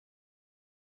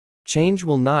Change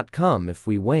will not come if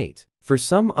we wait for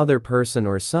some other person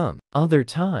or some other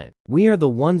time. We are the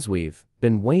ones we've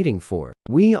been waiting for.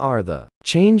 We are the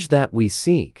change that we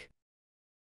seek.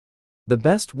 The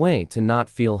best way to not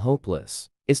feel hopeless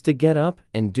is to get up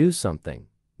and do something.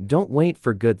 Don't wait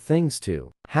for good things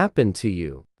to happen to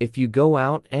you. If you go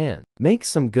out and make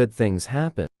some good things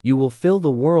happen, you will fill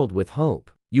the world with hope.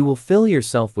 You will fill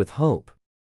yourself with hope.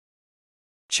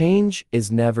 Change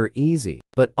is never easy,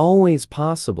 but always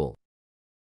possible.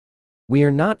 We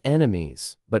are not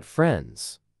enemies, but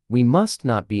friends. We must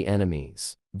not be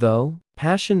enemies. Though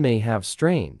passion may have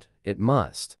strained, it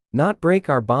must not break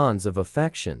our bonds of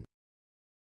affection.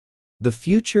 The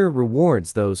future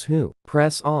rewards those who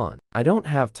press on. I don't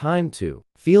have time to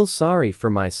feel sorry for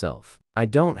myself. I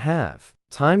don't have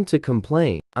time to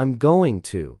complain. I'm going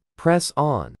to press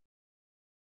on.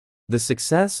 The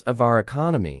success of our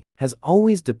economy has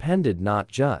always depended not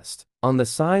just on the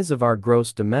size of our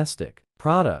gross domestic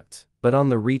product, but on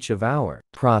the reach of our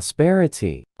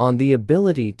prosperity, on the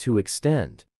ability to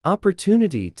extend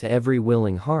opportunity to every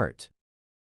willing heart.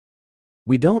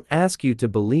 We don't ask you to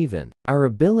believe in our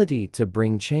ability to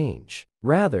bring change.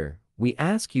 Rather, we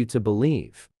ask you to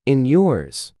believe in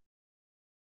yours.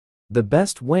 The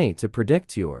best way to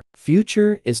predict your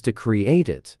future is to create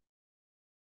it.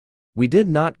 We did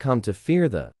not come to fear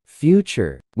the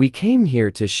future. We came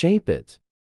here to shape it.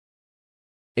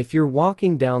 If you're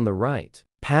walking down the right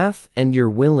path and you're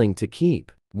willing to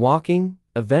keep walking,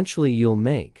 eventually you'll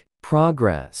make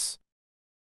progress.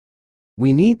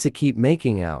 We need to keep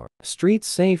making our streets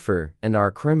safer and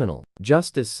our criminal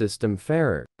justice system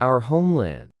fairer, our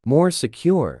homeland more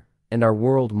secure, and our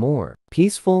world more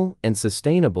peaceful and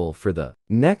sustainable for the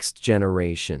next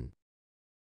generation.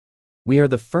 We are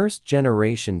the first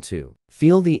generation to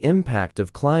feel the impact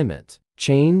of climate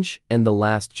change and the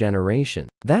last generation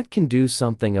that can do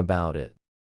something about it.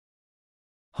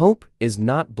 Hope is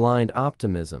not blind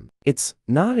optimism. It's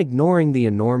not ignoring the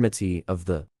enormity of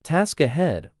the task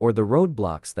ahead or the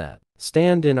roadblocks that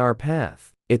stand in our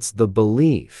path. It's the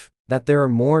belief that there are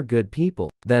more good people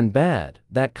than bad,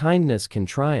 that kindness can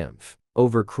triumph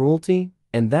over cruelty,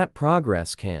 and that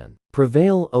progress can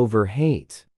prevail over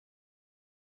hate.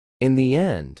 In the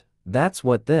end, that's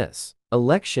what this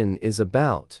election is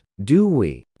about. Do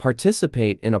we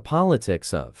participate in a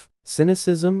politics of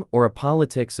cynicism or a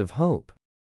politics of hope?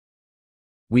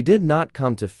 We did not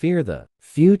come to fear the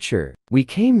future. We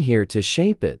came here to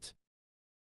shape it.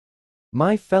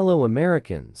 My fellow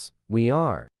Americans, we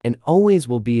are and always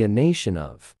will be a nation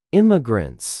of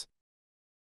immigrants.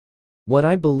 What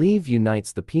I believe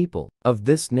unites the people of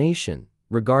this nation,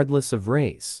 regardless of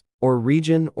race or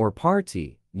region or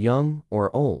party, young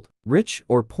or old, rich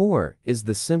or poor, is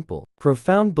the simple,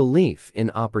 profound belief in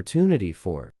opportunity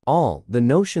for all. The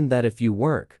notion that if you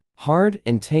work hard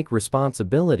and take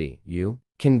responsibility, you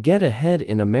can get ahead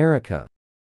in America.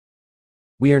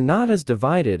 We are not as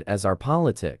divided as our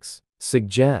politics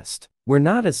suggest. We're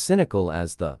not as cynical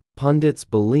as the pundits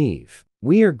believe.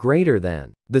 We are greater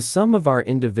than the sum of our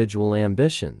individual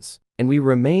ambitions, and we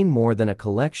remain more than a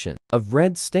collection of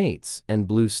red states and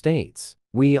blue states.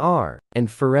 We are, and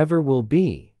forever will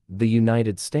be, the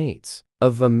United States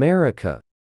of America.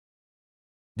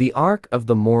 The arc of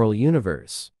the moral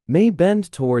universe may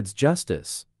bend towards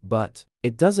justice, but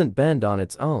it doesn't bend on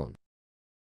its own.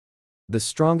 The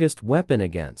strongest weapon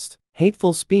against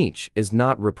hateful speech is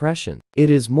not repression, it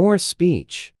is more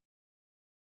speech.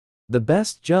 The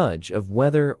best judge of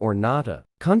whether or not a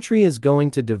country is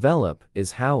going to develop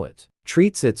is how it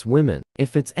treats its women.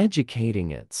 If it's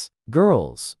educating its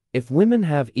girls, if women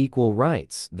have equal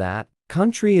rights, that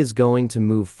country is going to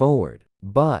move forward.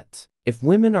 But if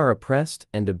women are oppressed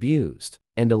and abused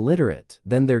and illiterate,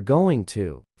 then they're going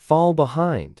to fall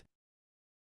behind.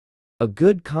 A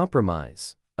good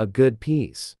compromise, a good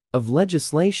piece of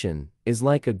legislation is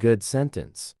like a good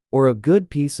sentence or a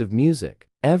good piece of music.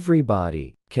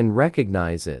 Everybody can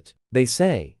recognize it. They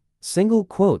say, single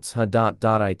quotes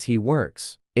it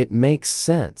works. It makes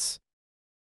sense.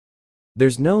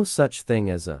 There's no such thing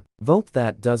as a vote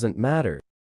that doesn't matter.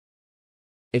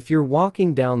 If you're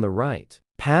walking down the right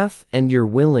path and you're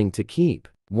willing to keep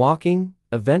walking,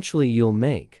 eventually you'll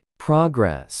make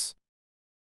progress.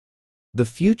 The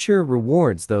future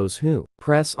rewards those who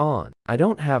press on. I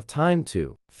don't have time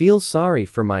to feel sorry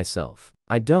for myself.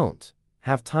 I don't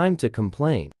have time to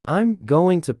complain. I'm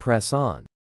going to press on.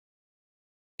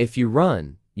 If you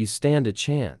run, you stand a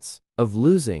chance of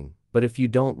losing, but if you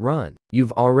don't run,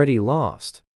 you've already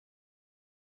lost.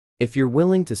 If you're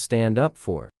willing to stand up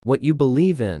for what you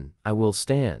believe in, I will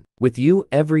stand with you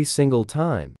every single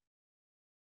time.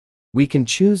 We can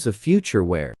choose a future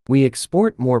where we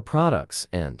export more products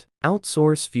and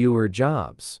Outsource fewer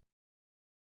jobs.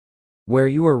 Where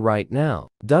you are right now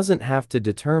doesn't have to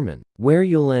determine where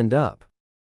you'll end up.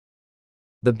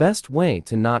 The best way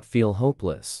to not feel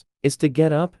hopeless is to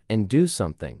get up and do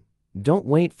something. Don't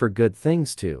wait for good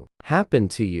things to happen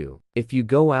to you. If you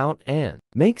go out and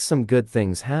make some good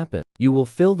things happen, you will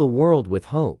fill the world with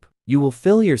hope. You will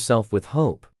fill yourself with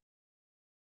hope.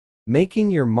 Making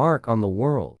your mark on the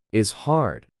world is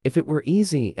hard. If it were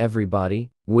easy, everybody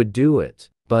would do it.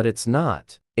 But it's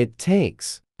not. It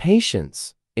takes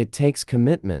patience, it takes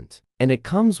commitment, and it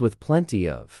comes with plenty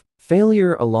of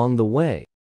failure along the way.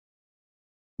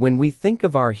 When we think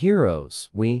of our heroes,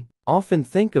 we often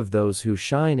think of those who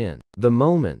shine in the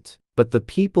moment. But the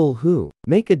people who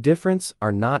make a difference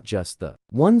are not just the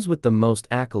ones with the most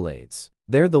accolades.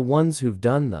 They're the ones who've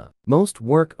done the most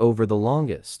work over the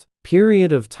longest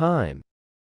period of time.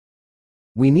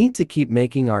 We need to keep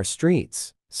making our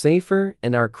streets safer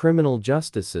and our criminal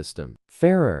justice system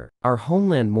fairer, our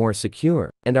homeland more secure,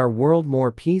 and our world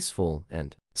more peaceful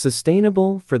and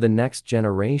sustainable for the next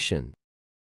generation.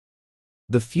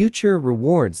 The future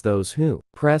rewards those who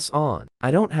press on.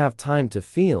 I don't have time to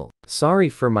feel sorry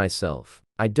for myself.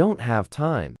 I don't have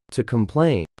time to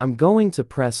complain. I'm going to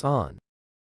press on.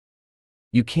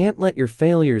 You can't let your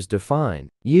failures define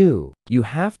you. You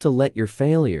have to let your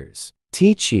failures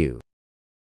teach you.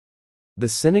 The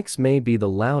cynics may be the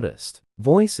loudest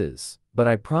voices, but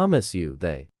I promise you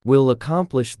they will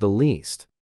accomplish the least.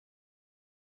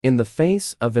 In the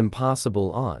face of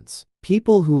impossible odds,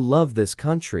 people who love this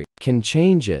country can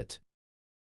change it.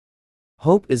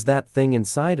 Hope is that thing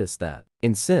inside us that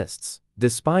insists,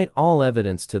 despite all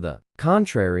evidence to the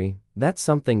contrary, that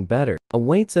something better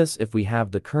awaits us if we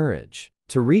have the courage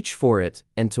to reach for it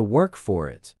and to work for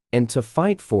it and to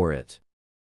fight for it.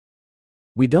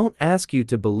 We don't ask you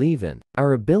to believe in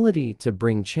our ability to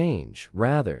bring change.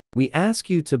 Rather, we ask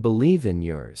you to believe in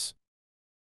yours.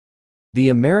 The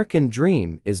American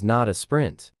dream is not a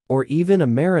sprint or even a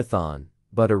marathon,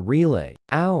 but a relay.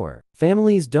 Our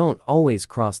families don't always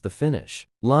cross the finish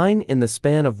line in the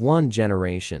span of one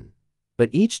generation, but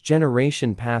each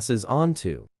generation passes on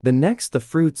to the next the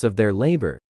fruits of their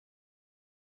labor.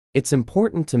 It's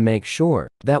important to make sure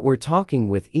that we're talking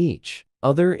with each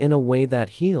other in a way that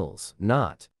heals,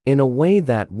 not in a way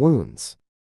that wounds.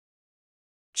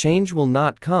 Change will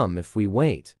not come if we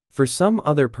wait for some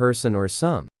other person or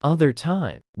some other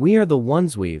time. We are the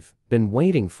ones we've been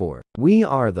waiting for. We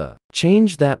are the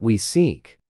change that we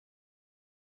seek.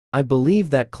 I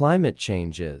believe that climate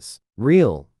change is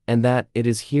real and that it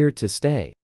is here to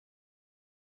stay.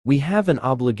 We have an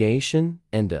obligation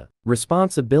and a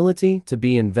responsibility to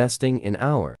be investing in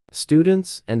our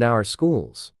students and our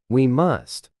schools. We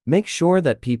must make sure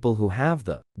that people who have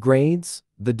the grades,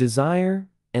 the desire,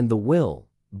 and the will,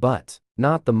 but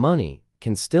not the money,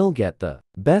 can still get the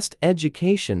best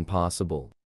education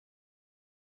possible.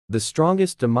 The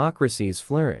strongest democracies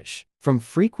flourish from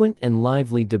frequent and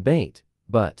lively debate,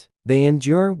 but they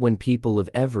endure when people of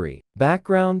every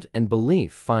background and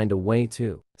belief find a way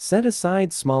to set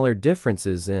aside smaller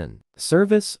differences in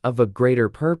service of a greater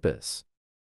purpose.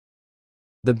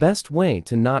 The best way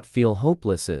to not feel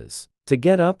hopeless is to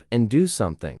get up and do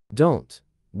something. Don't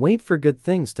wait for good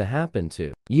things to happen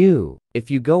to you.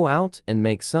 If you go out and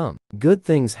make some good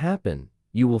things happen,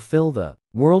 you will fill the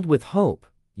world with hope.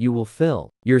 You will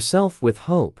fill yourself with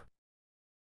hope.